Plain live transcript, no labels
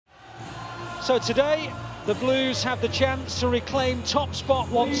So today, the Blues have the chance to reclaim top spot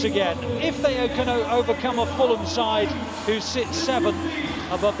once again. If they can overcome a Fulham side who sits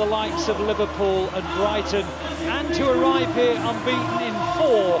 7th above the likes of Liverpool and Brighton, and to arrive here unbeaten in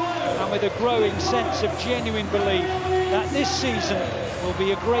 4, and with a growing sense of genuine belief that this season will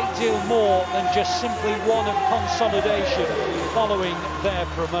be a great deal more than just simply one of consolidation following their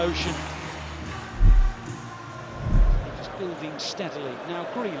promotion. Building steadily. Now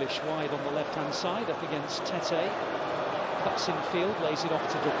Grealish wide on the left-hand side up against Tete. Cuts in field, lays it off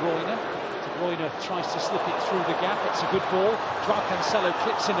to De Bruyne. De Bruyne tries to slip it through the gap. It's a good ball. Joao Cancelo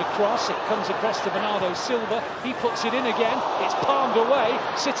clips in a cross. It comes across to Bernardo Silva. He puts it in again. It's palmed away.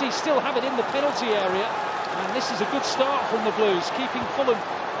 City still have it in the penalty area. And this is a good start from the Blues, keeping Fulham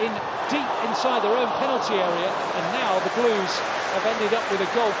in deep inside their own penalty area. And now the Blues have ended up with a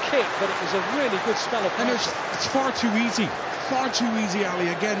goal kick, but it was a really good spell of pressure. And it's far too easy, Ali.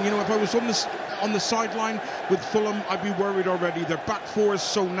 Again, you know, if I was on the sideline with Fulham, I'd be worried already. Their back four is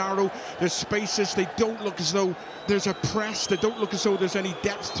so narrow, there's spaces, they don't look as though there's a press, they don't look as though there's any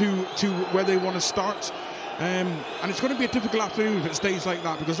depth to where they want to start. And it's going to be a difficult afternoon if it stays like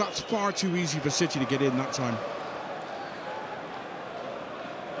that, because that's far too easy for City to get in that time.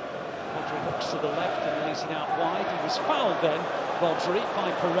 Rodri looks to the left and lays it out wide. He was fouled then, Rodri,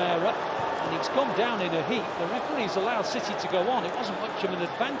 by Pereira, and he's gone down in a heap. The referee's allowed City to go on. It wasn't much of an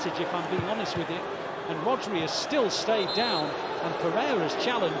advantage, if I'm being honest with you. And Rodri has still stayed down, and Pereira's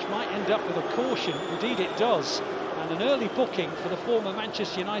challenge might end up with a caution. Indeed it does. And an early booking for the former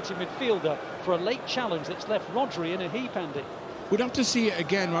Manchester United midfielder for a late challenge that's left Rodri in a heap, Andy. We'd have to see it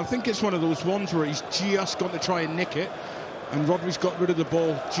again. I think it's one of those ones where he's just got to try and nick it, and Rodri's got rid of the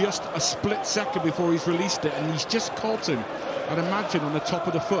ball just a split second before he's released it, and he's just caught him, I'd imagine, on the top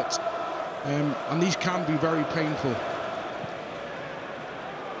of the foot. And these can be very painful.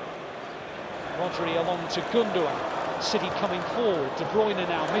 Rodri along to Gundogan. City coming forward. De Bruyne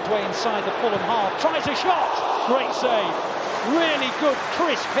now midway inside the Fulham half. Tries a shot. Great save. Really good,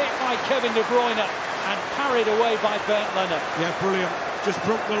 crisp hit by Kevin De Bruyne, and parried away by Bernd Leno. Yeah, brilliant. Just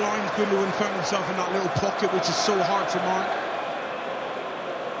broke the lines. Gundogan found himself in that little pocket, which is so hard to mark.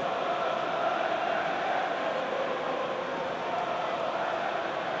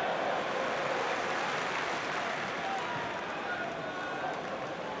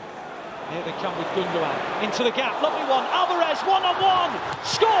 Here they come with Gundogan. Into the gap. Lovely one. Alvarez, one-on-one.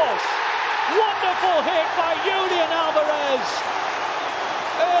 Scores! Wonderful hit by Julian Alvarez.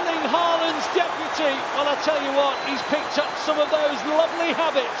 Erling Haaland's deputy. Well, I tell you what, he's picked up some of those lovely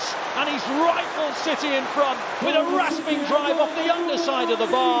habits, and he's rifled City in front with a rasping drive off the underside of the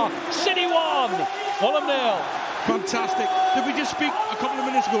bar. City 1, Fulham 0. Fantastic. Did we just speak a couple of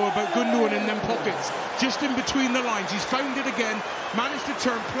minutes ago about Gundogan in them pockets? Just in between the lines. He's found it again, managed to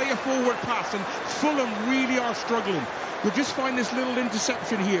turn, play a forward pass, and Fulham really are struggling. We'll just find this little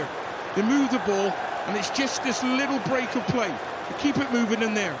interception here. They move the ball, and it's just this little break of play. They keep it moving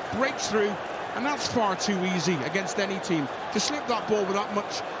in there, breaks through, and that's far too easy against any team. To slip that ball without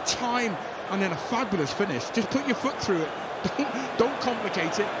much time, and then a fabulous finish. Just put your foot through it. Don't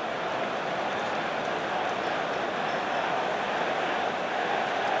complicate it.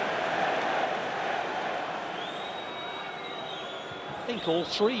 I think all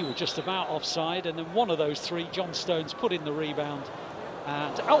three were just about offside, and then one of those three, John Stones, put in the rebound.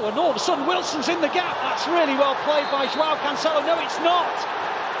 And all of a sudden Wilson's in the gap. That's really well played by Joao Cancelo. No, it's not.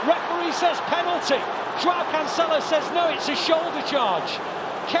 Referee says penalty. Joao Cancelo says no, it's a shoulder charge.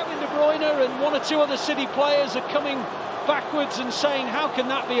 Kevin De Bruyne and one or two other City players are coming backwards and saying, how can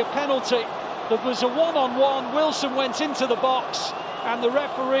that be a penalty? There was a one-on-one. Wilson went into the box, and the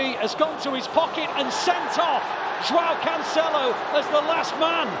referee has gone to his pocket and sent off Joao Cancelo as the last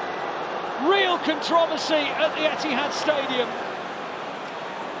man. Real controversy at the Etihad Stadium.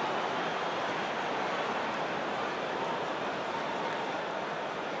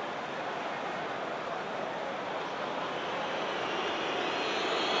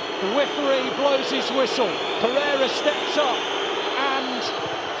 The referee blows his whistle. Pereira steps up and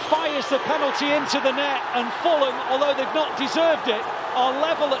fires the penalty into the net, and Fulham, although they've not deserved it, are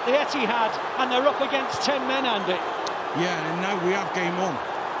level at the Etihad, and they're up against 10 men, Andy. Yeah, and now we have game on.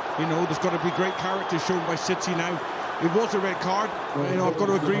 You know, there's got to be great character shown by City now. It was a red card. You know, I've got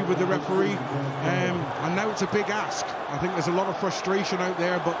to agree with the referee. And now it's a big ask. I think there's a lot of frustration out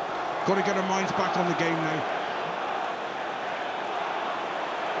there, but got to get our minds back on the game now.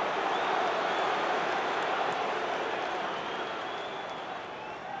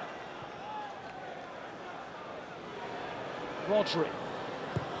 Rodri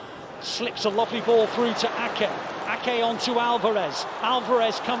slips a lovely ball through to Ake. Ake onto Alvarez.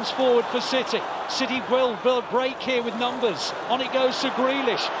 Alvarez comes forward for City. City will break here with numbers. On it goes to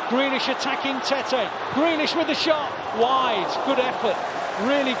Grealish. Grealish attacking Tete. Grealish with the shot. Wide. Good effort.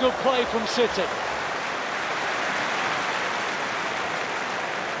 Really good play from City.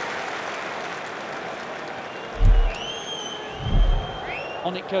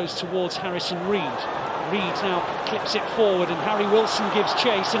 On it goes towards Harrison Reed. Reed now clips it forward and Harry Wilson gives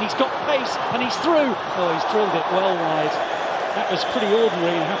chase and he's got pace and he's through. Oh, he's drilled it well wide. That was pretty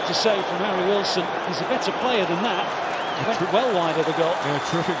ordinary, I have to say, from Harry Wilson. He's a better player than that. He went well wide of the goal. Yeah,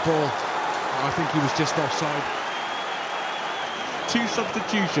 terrific ball. I think he was just offside. 2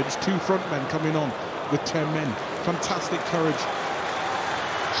 substitutions, 2 front men coming on with 10 men. Fantastic courage.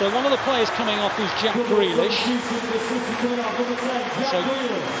 So one of the players coming off is Jack Grealish. So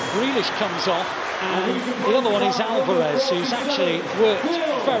Grealish comes off, and the other one is Alvarez, who's actually worked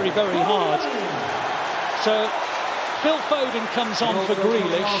very, very hard. So Phil Foden comes on for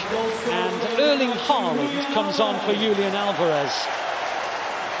Grealish, and Erling Haaland comes on for Julian Alvarez.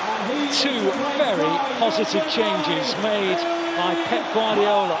 2 very positive changes made by Pep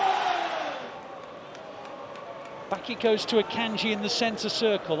Guardiola. Back it goes to Akanji in the centre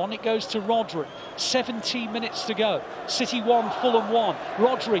circle. On it goes to Rodri. 17 minutes to go. City 1, Fulham 1.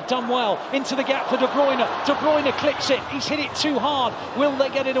 Rodri done well. Into the gap for De Bruyne. De Bruyne clips it. He's hit it too hard. Will they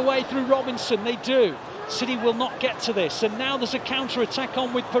get it away through Robinson? They do. City will not get to this. And now there's a counter-attack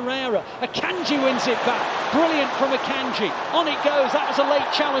on with Pereira. Akanji wins it back. Brilliant from Akanji. On it goes. That was a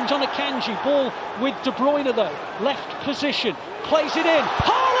late challenge on Akanji. Ball with De Bruyne though. Left position. Plays it in.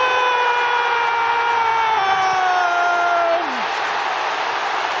 Haaland!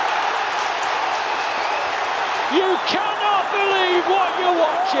 You cannot believe what you're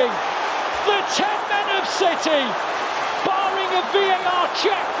watching. The 10 men of City, barring a VAR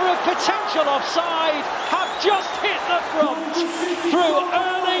check for a potential offside, have just hit the front through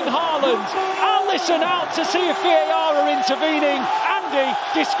Erling Haaland. I'll listen out to see if VAR are intervening. Andy,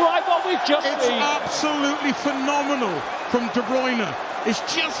 describe what we've just seen. It's absolutely phenomenal from De Bruyne. It's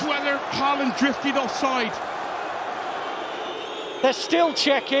just whether Haaland drifted offside. They're still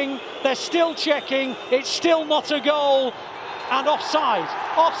checking, it's still not a goal, and offside.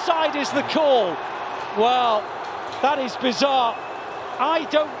 Offside is the call. Well, that is bizarre. I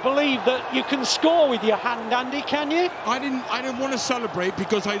don't believe that you can score with your hand, Andy, can you? I didn't want to celebrate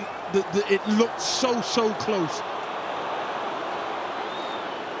because it looked so close.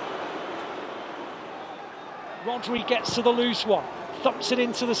 Rodri gets to the loose one, thumps it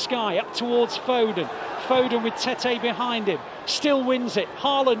into the sky, up towards Foden. Foden with Tete behind him, still wins it.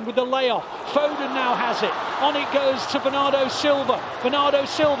 Haaland with the layoff. Foden now has it. On it goes to Bernardo Silva. Bernardo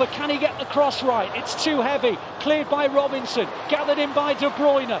Silva, can he get the cross right? It's too heavy. Cleared by Robinson, gathered in by De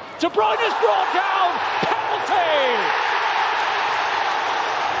Bruyne. De Bruyne's brought down. Penalty!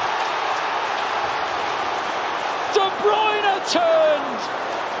 De Bruyne turned.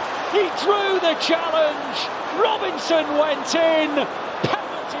 He drew the challenge. Robinson went in.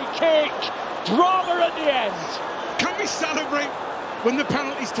 Penalty kick. Drama at the end. Can we celebrate when the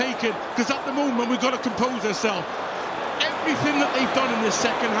penalty's taken? Because at the moment we've got to compose ourselves. Everything that they've done in the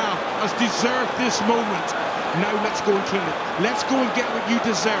second half has deserved this moment. Now let's go and kill it. Let's go and get what you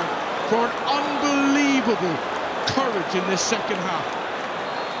deserve for an unbelievable courage in this second half.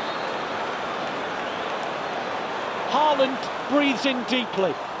 Haaland breathes in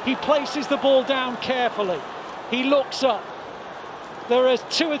deeply. He places the ball down carefully. He looks up. There are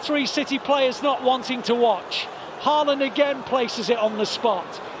 2 or 3 City players not wanting to watch. Haaland again places it on the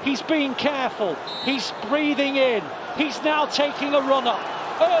spot. He's being careful. He's breathing in. He's now taking a run up.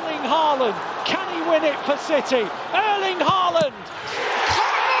 Erling Haaland, can he win it for City? Erling Haaland!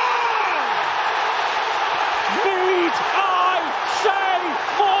 Come on! Need I say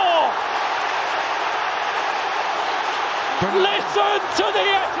more? Listen to the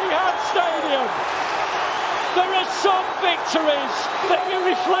Etihad Stadium. There are some victories that you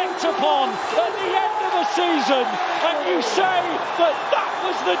reflect upon at the end of the season and you say that that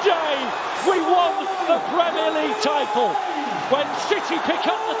was the day we won the Premier League title. When City pick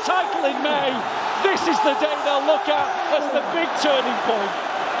up the title in May, this is the day they'll look at as the big turning point.